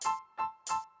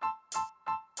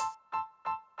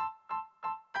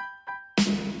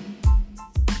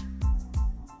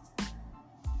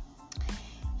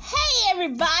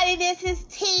everybody, this is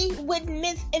T with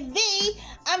Miss V.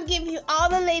 I'm giving you all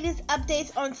the latest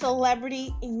updates on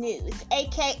celebrity news,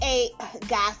 aka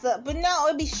gossip, but no,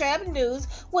 it'll be straight up news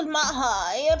with my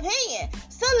high opinion.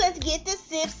 So let's get the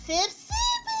sipping.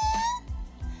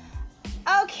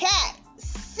 Okay,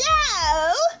 so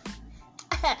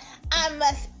I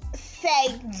must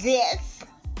say this.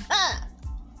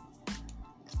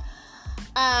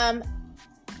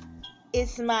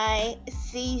 It's my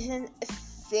season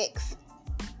 6.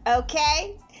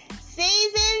 Okay?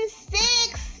 Season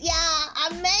 6, y'all. I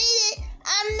made it.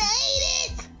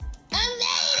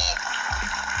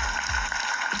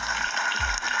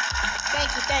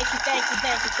 Thank you.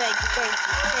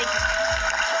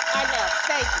 I know.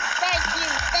 Thank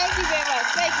you very much.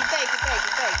 Thank you.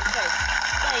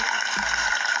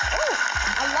 Ooh,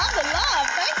 I love the love.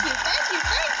 Thank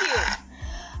you.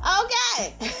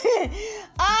 Okay.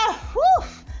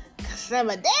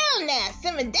 Simmer down now.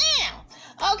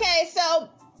 Okay, so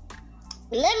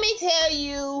let me tell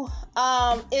you,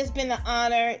 it's been an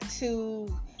honor to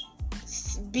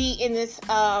be in this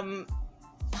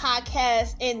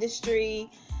podcast industry.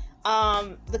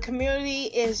 The community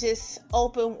is just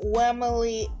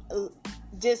overwhelmingly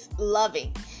just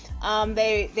loving.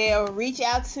 They'll reach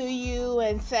out to you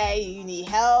and say you need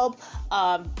help.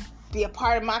 Be a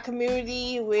part of my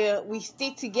community where we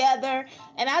stick together,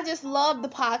 and I just love the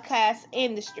podcast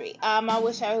industry. I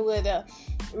wish I would have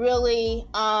really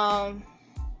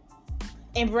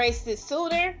embraced it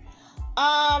sooner,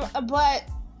 but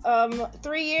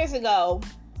 3 years ago,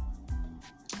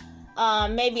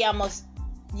 almost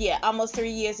 3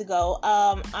 years ago,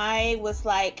 I was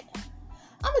like,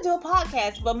 I'm gonna do a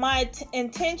podcast, but my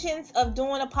intentions of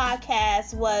doing a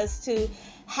podcast was to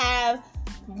have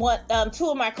two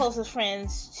of my closest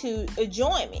friends to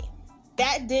join me.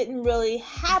 That didn't really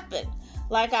happen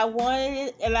like I wanted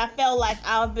it, and I felt like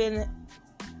I've been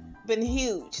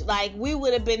huge. Like, we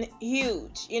would have been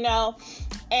huge,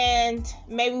 and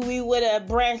maybe we would have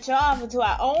branched off into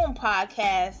our own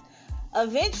podcast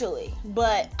eventually,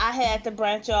 but I had to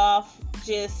branch off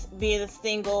just being a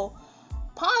single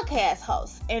podcast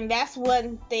host, and that's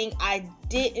one thing I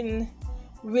didn't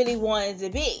really want it to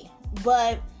be.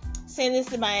 But since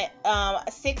this is my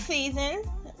 6th season,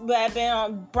 but I've been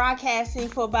on broadcasting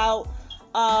for about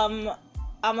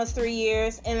almost 3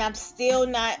 years, and I'm still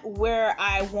not where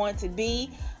I want to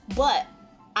be, but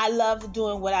I love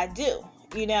doing what I do.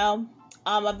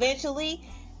 Eventually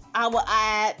I will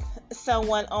add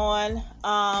someone on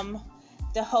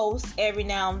the host every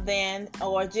now and then,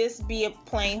 or just be a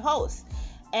plain host,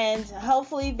 and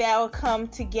hopefully that will come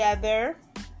together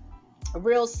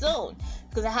real soon,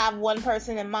 because I have one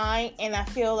person in mind, and I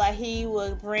feel like he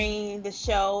will bring the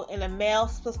show in a male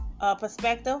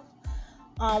perspective.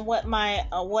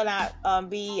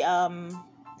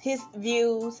 His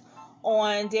views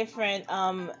on different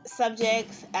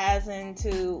subjects, as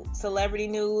into celebrity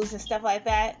news and stuff like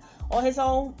that, or his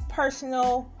own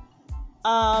personal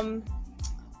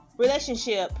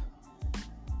relationship,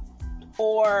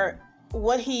 or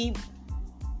what he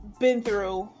been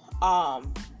through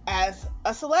as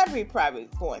a celebrity, probably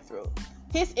going through,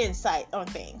 his insight on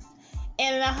things.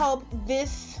 And I hope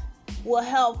this will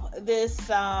help this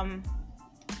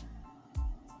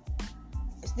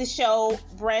show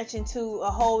branch into a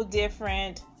whole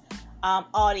different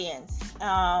audience.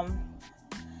 And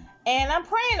I'm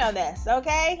praying on this,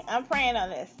 okay?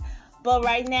 But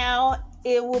right now,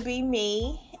 it will be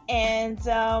me, and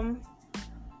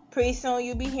pretty soon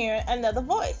you'll be hearing another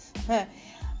voice.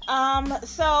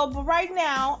 But right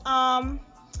now,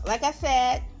 like I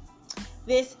said,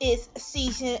 this is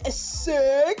season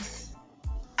 6.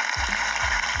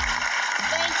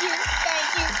 Thank you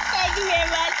very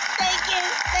much. Thank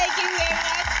you very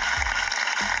much.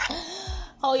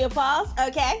 Hold your pause,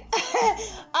 okay?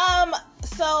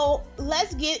 So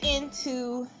let's get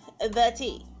into the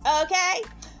tea, okay?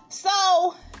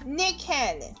 So Nick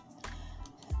Cannon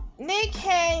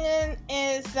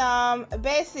is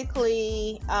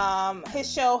basically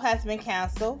his show has been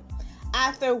canceled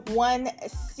after one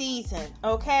season,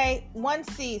 okay? One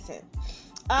season.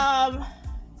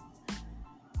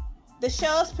 The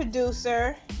show's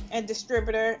producer and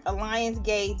distributor,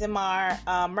 Lionsgate DeMar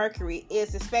Mercury,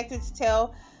 is expected to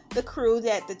tell the crew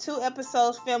that the 2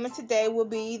 episodes filming today will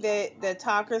be the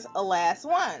Talkers' last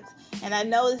ones. And I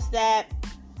noticed that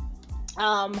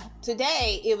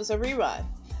today it was a rerun.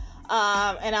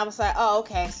 And I was like, oh,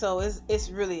 okay, so it's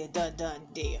really a done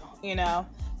deal,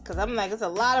 because I'm like, it's a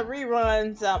lot of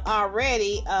reruns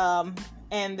already,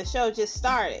 and the show just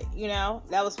started,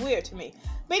 that was weird to me.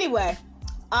 But anyway,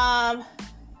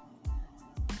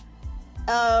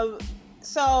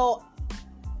 so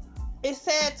it's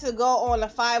said to go on a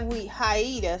 5-week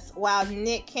hiatus while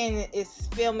Nick Cannon is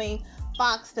filming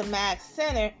Fox the Max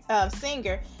Singer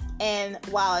and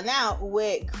Wildin' Out,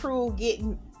 with crew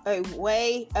getting a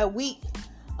week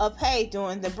of pay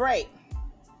during the break.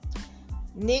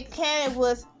 Nick Cannon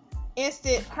was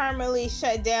instant permanently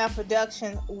shut down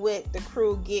production, with the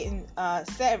crew getting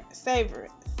severance.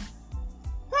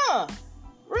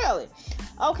 Really?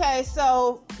 Okay,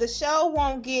 so the show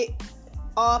won't get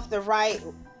off the right.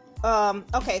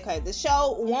 The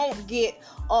show won't get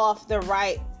off the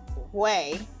right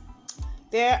way.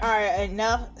 There are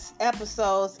enough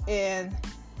episodes in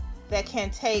that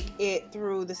can take it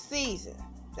through the season.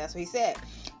 That's what he said.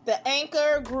 The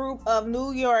Anchor Group of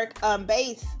New York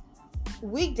based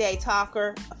weekday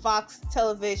talker Fox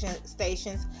television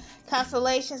stations,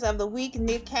 Constellations of the Week,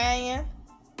 Nick Cannon,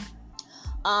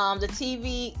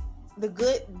 The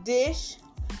Good Dish,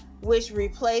 which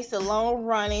replaced the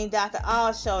long-running Dr.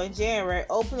 Oz show in January,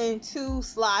 opening 2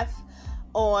 slots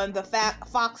on the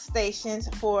Fox stations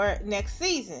for next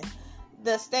season.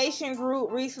 The station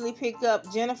group recently picked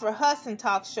up Jennifer Hudson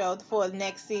talk show for the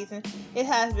next season. It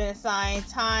has been assigned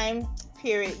time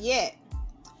period yet.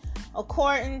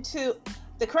 According to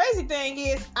the crazy thing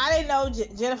is, I didn't know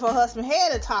Jennifer Hudson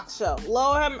had a talk show.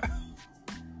 Lord,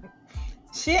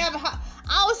 she have.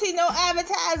 I don't see no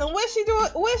advertising. Where she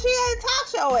had a talk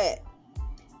show at?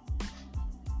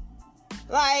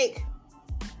 Like,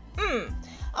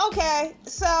 okay.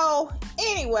 So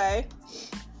anyway,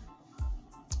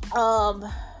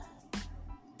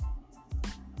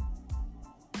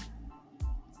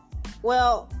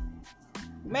 well,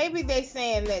 maybe they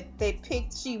saying that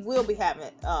she will be having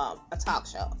a talk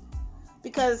show,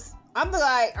 because I'm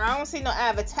like, I don't see no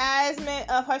advertisement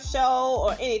of her show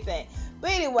or anything.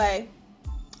 But anyway,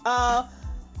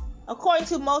 according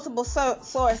to multiple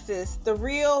sources, The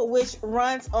Real, which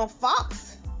runs on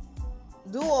Fox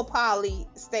duopoly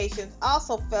stations,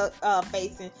 also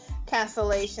facing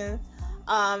cancellation.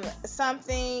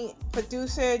 Something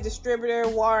producer distributor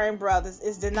Warner Brothers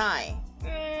is denying.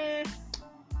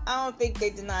 I don't think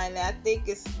they're denying that. I think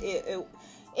it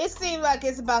seems like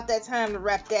it's about that time to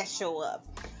wrap that show up.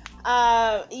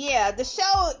 Yeah, the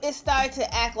show is starting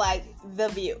to act like The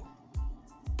View.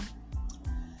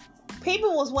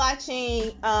 People was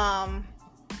watching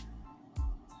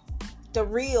The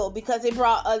Real because it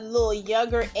brought a little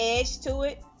younger edge to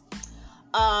it.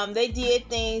 They did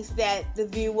things that The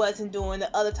View wasn't doing, the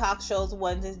other talk shows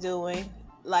wasn't doing,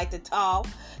 like The Talk.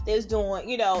 They was doing,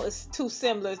 it's too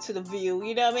similar to The View,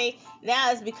 you know what I mean?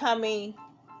 Now it's becoming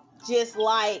just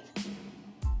like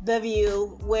The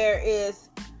View, where it's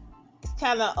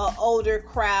kind of an older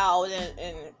crowd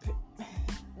and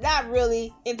not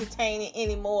really entertaining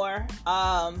anymore.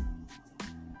 And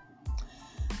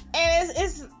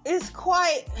it's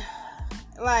quite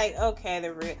like, okay,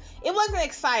 The Real. It wasn't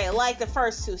exciting like the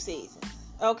first 2 seasons.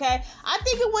 Okay, I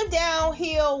think it went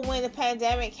downhill when the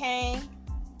pandemic came,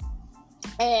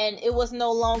 and it was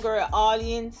no longer an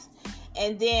audience.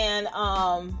 And then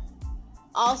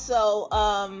also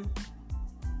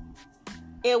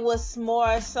it was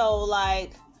more so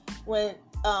like when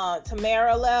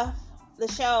Tamara left the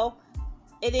show,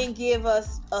 it didn't give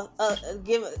us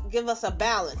give us a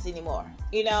balance anymore.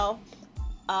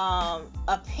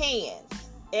 Opinions.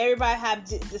 Everybody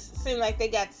seem like they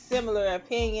got similar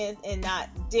opinions and not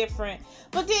different.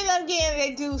 But then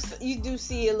again, you do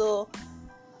see a little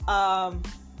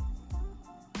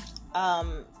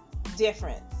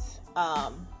difference.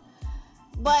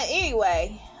 But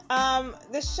anyway,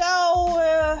 the show,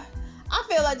 I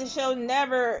feel like the show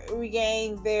never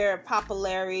regained their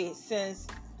popularity since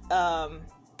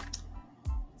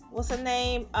what's her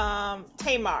name?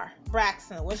 Tamar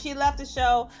Braxton. When she left the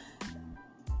show,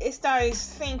 it started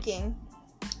sinking.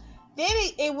 Then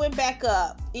it went back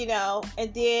up,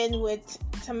 and then when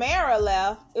Tamara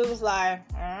left, it was like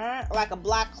a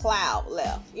black cloud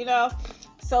left,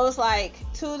 So it's like,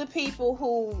 to the people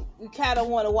who you kind of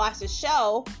want to watch the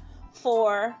show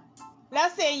for,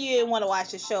 not saying you didn't want to watch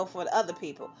the show for the other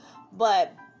people,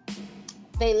 but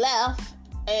they left,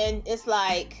 and it's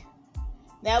like,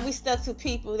 now we stuck to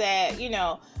people that,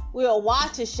 we'll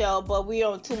watch a show, but we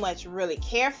don't too much really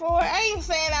care for it. I ain't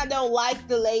saying I don't like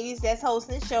the ladies that's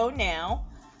hosting the show now,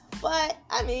 but,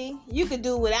 I mean, you could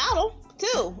do without them,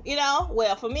 too,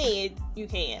 Well, for me, you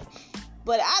can.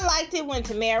 But I liked it when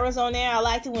Tamara was on there. I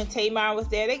liked it when Tamar was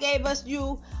there. They gave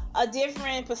you a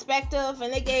different perspective,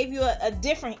 and they gave you a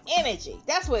different energy.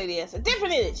 That's what it is, a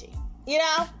different energy,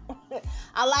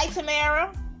 I like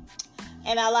Tamara,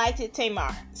 and I liked it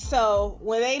Tamar. So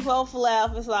when they both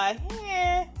left, it's like,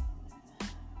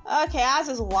 okay, I'll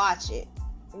just watch it,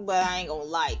 but I ain't gonna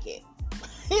like it.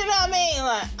 You know what I mean?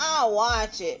 Like, I'll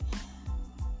watch it.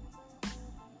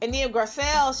 And then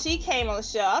Garcelle, she came on the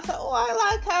show. I said, oh, I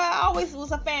like her. I always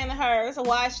was a fan of hers. I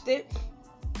watched it.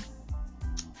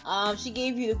 She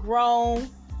gave you the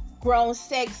grown,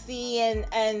 sexy, and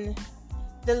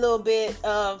the little bit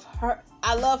of her.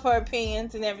 I love her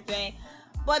opinions and everything.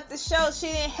 But the show, she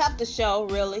didn't help the show,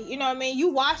 really. You know what I mean? You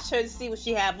watched her to see what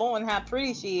she have on, how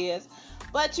pretty she is.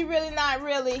 But you're really not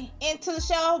really into the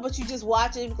show, but you just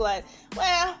watch it like,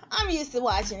 well, I'm used to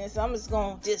watching this, so I'm just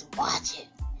going to just watch it.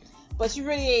 But you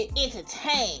really ain't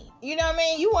entertained. You know what I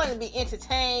mean? You want to be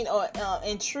entertained or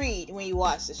intrigued when you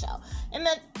watch the show. And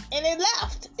it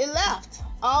left. It left.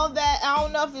 All that, I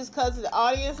don't know if it's because the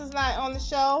audience is not on the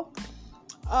show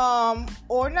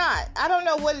or not. I don't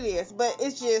know what it is, but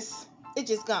it's just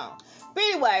gone. But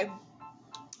anyway,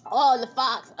 the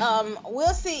Fox,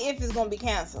 we'll see if it's going to be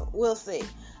canceled. We'll see.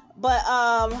 But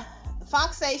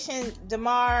Fox Station,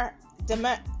 Debmar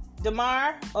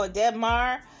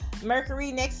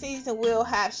Mercury next season will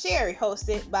have Sherri,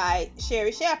 hosted by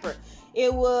Sherri Shepherd.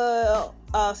 It will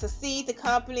succeed the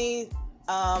company,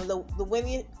 the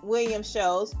Williams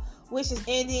shows, which is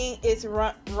ending its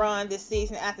run this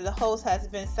season after the host has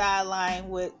been sidelined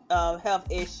with health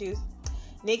issues.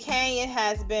 Nick Cannon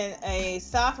has been a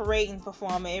soft rating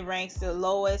performer. It ranks the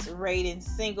lowest rated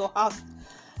single host.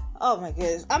 Oh my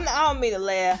goodness. I don't mean to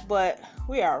laugh, but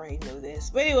we already knew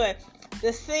this. But anyway,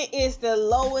 the thing is the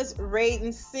lowest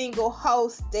rated single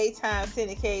host daytime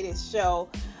syndicated show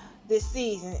this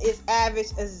season. It's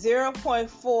averaged a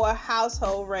 0.4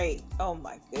 household rate. Oh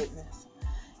my goodness.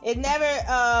 It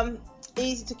never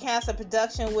easy to cancel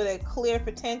production with a clear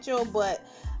potential, but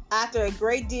after a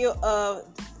great deal of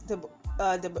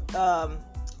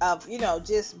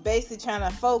just basically trying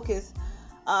to focus,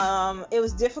 it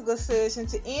was a difficult decision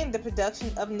to end the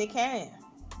production of Nick Cannon.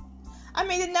 I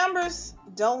mean, the numbers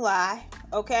don't lie,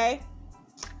 okay?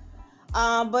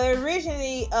 But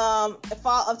originally,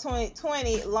 fall of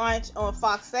 2020 launched on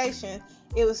Fox Station.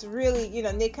 It was really,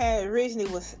 Nick Cannon originally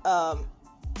was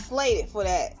slated for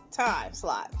that time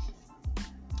slot,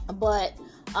 but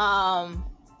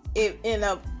it ended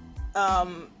up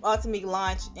ultimately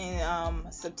launched in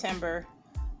September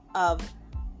of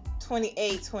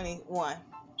 2021.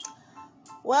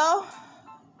 Well,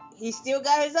 he still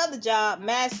got his other job,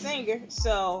 Masked Singer,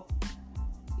 so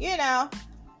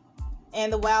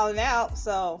and the Wild 'N Out,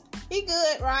 so he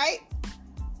good, right?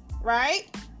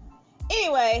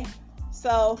 Anyway,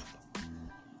 so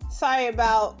sorry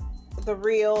about the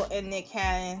Real and Nick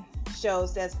Cannon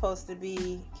shows that's supposed to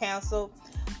be canceled,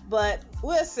 but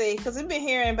we'll see, because we've been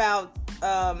hearing about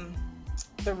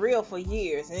the Real for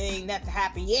years and it ain't nothing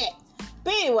happened yet.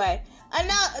 But anyway,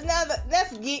 now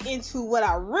let's get into what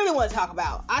I really want to talk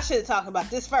about. I should have talked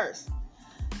about this first.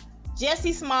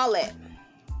 Jussie Smollett,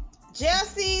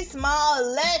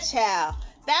 child.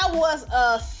 That was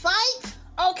a sight,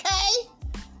 okay?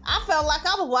 I felt like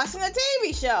I was watching a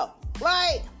TV show.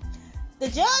 Like, the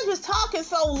judge was talking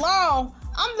so long,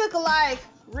 I'm looking like,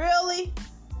 really?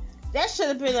 That should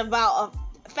have been about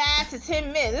 5 to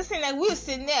 10 minutes. It seemed like we were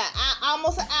sitting there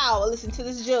almost an hour listening to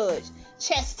this judge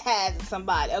chastising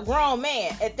somebody, a grown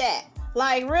man at that.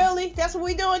 Like, really? That's what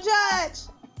we doing, Judge?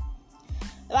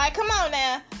 Like, come on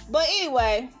now. But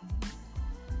anyway,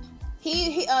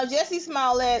 he Jussie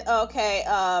Smollett, okay,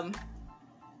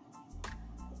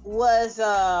 was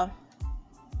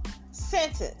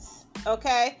sentenced.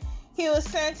 Okay, he was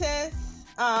sentenced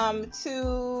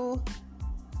to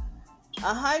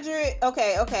 100.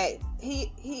 Okay.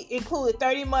 He included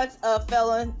 30 months of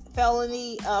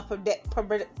felony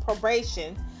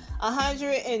probation,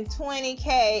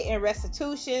 $120K in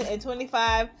restitution, and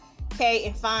 $25K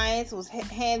in fines was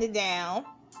handed down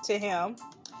to him.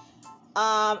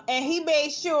 And he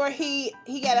made sure he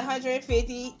got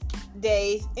 150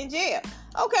 days in jail.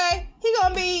 Okay, he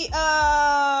gonna be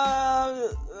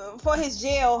for his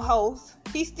jail host.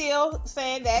 He's still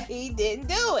saying that he didn't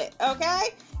do it.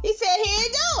 Okay, he said he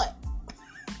didn't do it.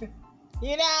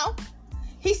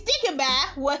 He's sticking by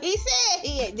what he said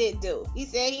he didn't do. He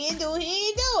said he didn't do it.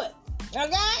 He didn't do it.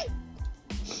 Okay.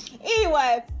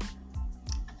 Anyway,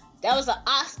 that was an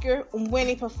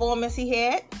Oscar-winning performance he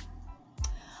had.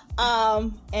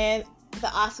 And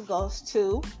the Oscar goes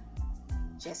to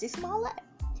Jussie Smollett.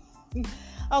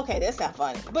 Okay, that's not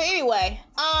funny. But anyway,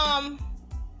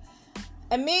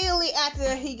 immediately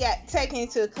after he got taken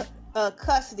into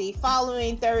custody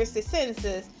following Thursday's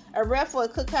sentences, a rep for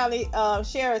Cook County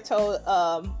Sheriff told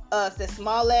us that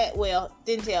Smollett,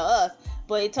 didn't tell us,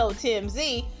 but he told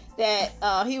TMZ that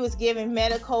he was given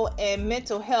medical and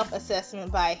mental health assessment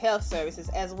by health services,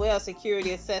 as well as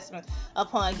security assessment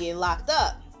upon getting locked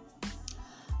up.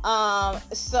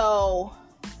 So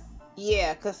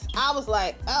yeah, cause I was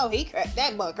like, oh,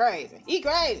 that boy crazy. He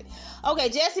crazy. Okay,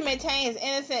 Jesse maintains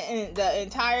innocent in the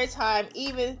entire time,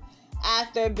 even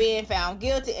after being found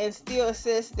guilty, and still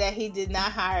insists that he did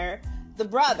not hire the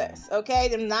brothers. Okay,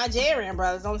 the Nigerian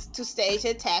brothers to stage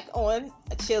an attack on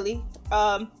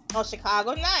on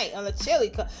Chicago night on the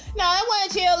chili. No, it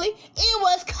wasn't chili. It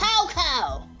was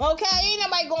Coco. Okay, ain't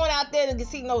nobody going out there to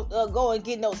see go and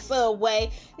get no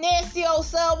Subway. Nasty old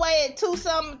Subway at 3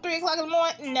 o'clock in the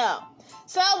morning. No,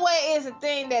 Subway is a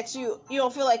thing that you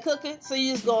don't feel like cooking, so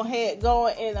you just go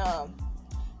and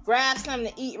grab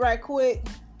something to eat right quick.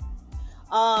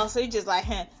 So you just like,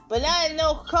 but not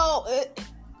no cold.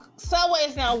 Subway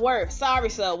is not worth. Sorry,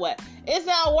 Subway. It's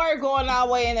not worth going all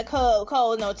the way in the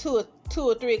cold. No, 2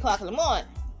 or 3 o'clock in the morning.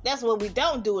 That's what we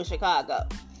don't do in Chicago.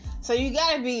 So you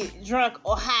gotta be drunk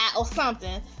or high or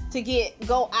something to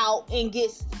go out and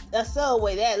get a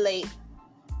Subway that late,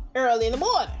 early in the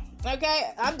morning.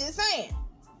 Okay, I'm just saying.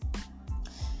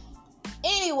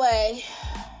 Anyway,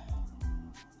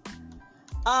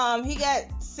 he got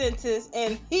sentenced,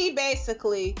 and he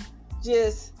basically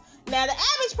just. Now, the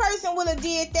average person would have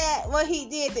did that, what he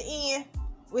did at the end,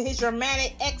 with his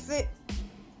dramatic exit.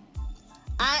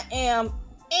 I am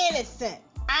innocent.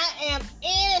 I am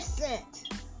innocent.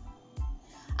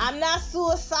 I'm not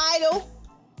suicidal.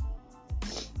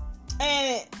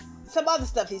 And some other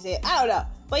stuff he said. I don't know.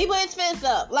 But he put his fist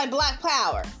up, like Black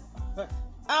Power.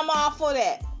 I'm all for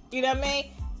that. You know what I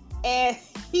mean? And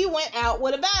he went out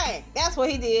with a bang. That's what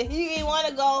he did. He didn't want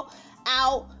to go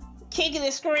out kicking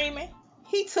and screaming.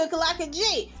 He took it like a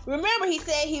G. Remember, he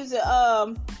said he was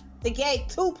the gay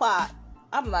Tupac.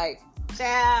 I'm like,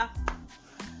 child.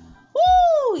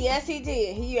 Woo! Yes, he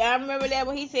did. I remember that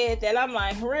when he said that. I'm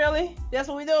like, really? That's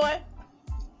what we doing?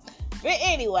 But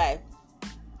anyway,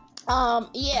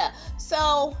 yeah.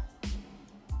 So,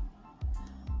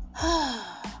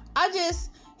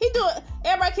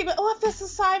 everybody keep it. Oh, I feel so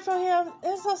sorry for him.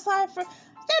 I'm so sorry for.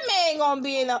 That man ain't gonna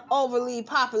be in an overly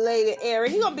populated area.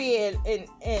 He gonna be in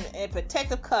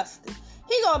protective custody.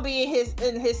 He gonna be in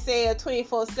his cell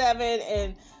 24/7,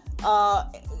 and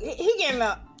he getting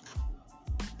the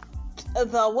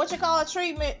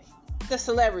treatment, the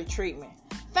celebrity treatment.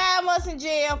 5 months in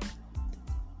jail.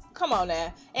 Come on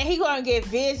now, and he gonna get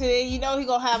visited. You know he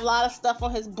gonna have a lot of stuff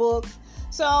on his books.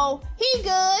 So he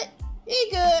good. He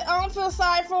good. I don't feel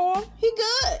sorry for him. He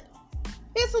good.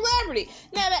 He's a celebrity.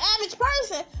 Now, the average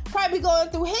person probably going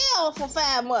through hell for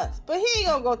 5 months, but he ain't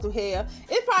gonna go through hell.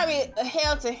 It's probably a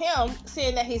hell to him,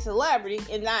 seeing that he's a celebrity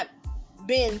and not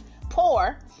been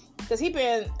poor, because he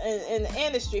been in the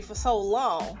industry for so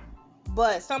long.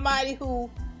 But somebody who,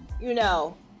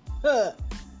 don't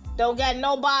got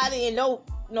nobody and no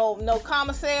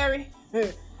commissary,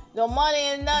 no money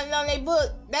and nothing on their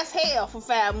book, that's hell for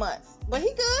 5 months. But he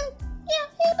good. Yeah,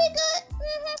 he'll be good.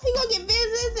 He gonna get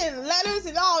visits and letters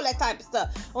and all that type of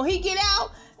stuff. When he get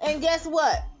out, and guess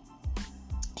what?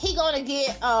 He gonna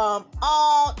get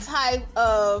all type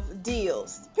of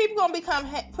deals. People gonna become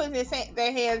putting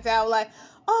their hands out like,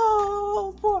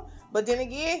 oh, poor. But then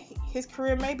again, his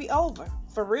career may be over.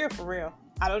 For real.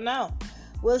 I don't know.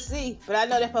 We'll see. But I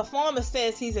know that performance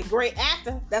says he's a great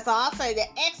actor. That's all I'll say. The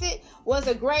exit was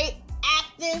a great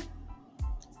acting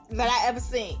that I ever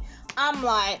seen. I'm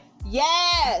like,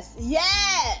 yes,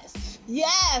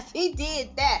 he did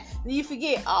that. Then you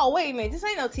forget, oh, wait a minute, this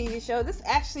ain't no TV show. This is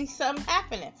actually something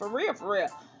happening. For real.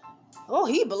 Oh,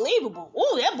 he believable.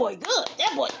 Oh, that boy good.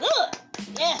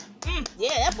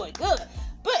 Yeah, that boy good.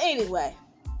 But anyway,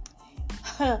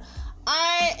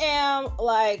 I am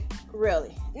like,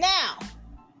 really. Now,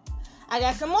 I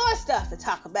got some more stuff to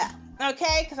talk about,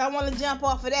 okay? Because I want to jump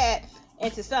off of that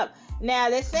into something. Now,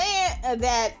 they're saying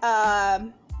that,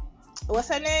 what's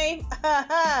her name?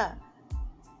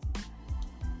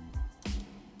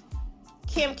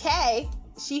 Kim K,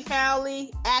 she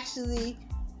finally actually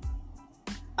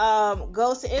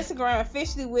goes to Instagram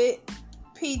officially with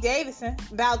Pete Davidson.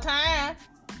 About time.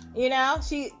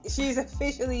 She's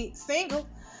officially single.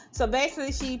 So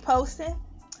basically she posting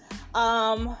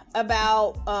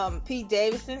about Pete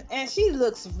Davidson, and she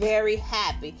looks very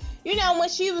happy. When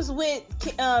she was with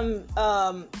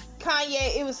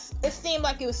Kanye, it seemed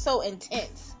like it was so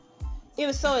intense. It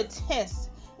was so intense.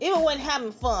 Even wasn't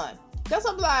having fun. That's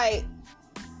what I'm like,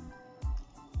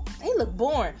 he look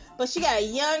boring. But she got a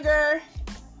younger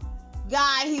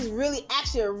guy. He's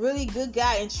actually a really good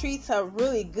guy and treats her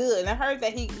really good. And I heard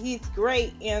that he's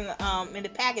great in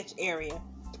the package area.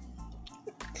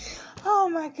 Oh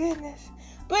my goodness.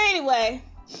 But anyway,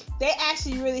 they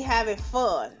actually really having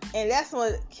fun. And that's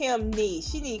what Kim needs.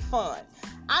 She needs fun.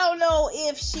 I don't know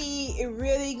if she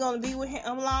really gonna be with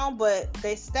him long, but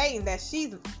they stating that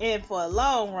she's in for a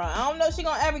long run. I don't know if she's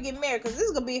gonna ever get married, because this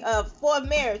is gonna be her 4th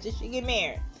marriage if she get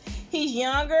married. He's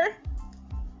younger.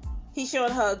 He's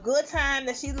showing her a good time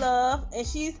that she loves, and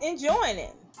she's enjoying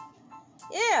it.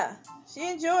 Yeah, she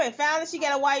enjoying it. Finally, she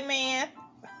got a white man.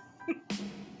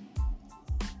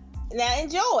 Now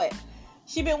enjoy it.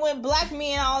 She been with black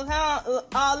men all the time,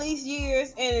 all these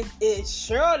years, and it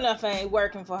sure enough ain't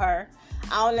working for her.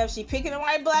 I don't know if she picking the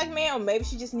right black man, or maybe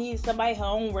she just needs somebody her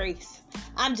own race.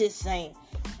 I'm just saying.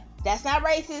 That's not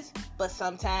racist, but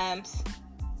sometimes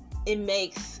it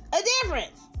makes a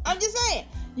difference. I'm just saying.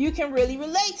 You can really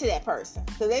relate to that person.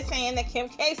 So they're saying that Kim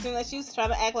K seemed like she was trying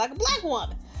to act like a black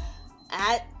woman.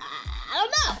 I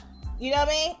don't know. You know what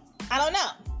I mean? I don't know.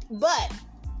 But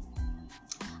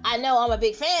I know I'm a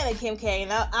big fan of Kim K,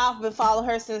 and I've been following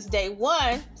her since day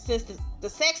one, since the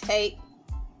sex tape.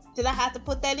 Did I have to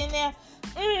put that in there?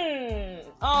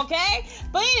 Okay.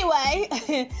 But anyway,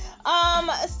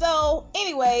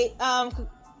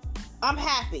 I'm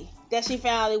happy that she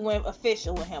finally went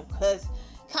official with him, because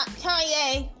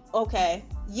Kanye,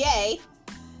 Ye,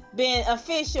 been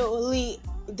officially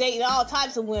dating all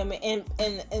types of women and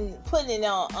putting it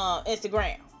on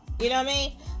Instagram. You know what I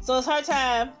mean? So it's her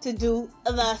time to do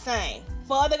the same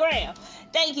for the gram.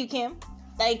 Thank you, Kim.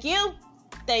 Thank you.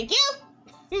 Thank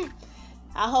you.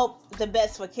 I hope the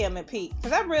best for Kim and Pete,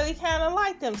 because I really kind of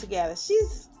like them together.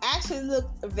 She's actually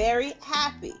looked very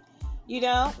happy. You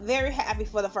know, very happy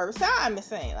for the first time, it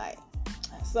seems like.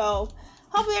 So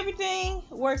hopefully everything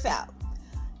works out.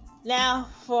 Now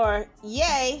for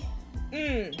Ye,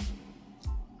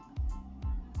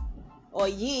 or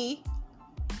Yee.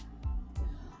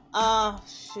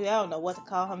 Shoot, I don't know what to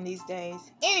call him these days.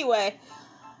 Anyway,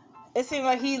 it seems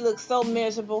like he looks so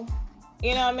miserable.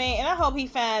 You know what I mean? And I hope he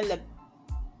finds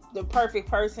the perfect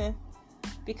person,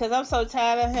 because I'm so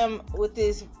tired of him with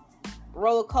this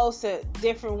roller coaster,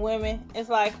 different women. It's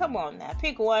like, come on now,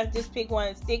 pick one, just pick one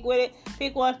and stick with it.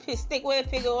 Pick one, stick with it,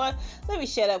 pick one. Let me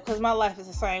shut up, because my life is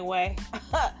the same way.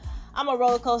 I'm a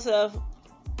roller coaster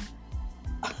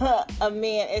of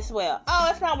men as well. Oh,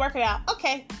 it's not working out.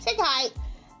 Okay, take a hike.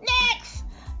 Next.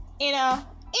 You know.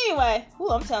 Anyway,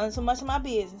 I'm telling too much of my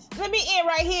business. Let me end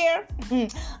right here.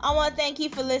 I want to thank you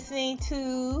for listening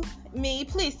to me.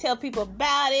 Please tell people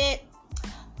about it.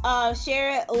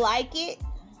 Share it, like it,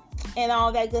 and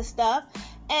all that good stuff.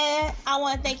 And I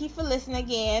want to thank you for listening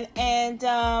again. And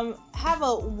have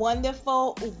a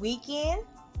wonderful weekend.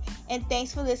 And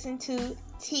thanks for listening to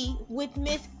Tea with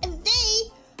Miss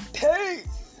V.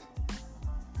 Peace.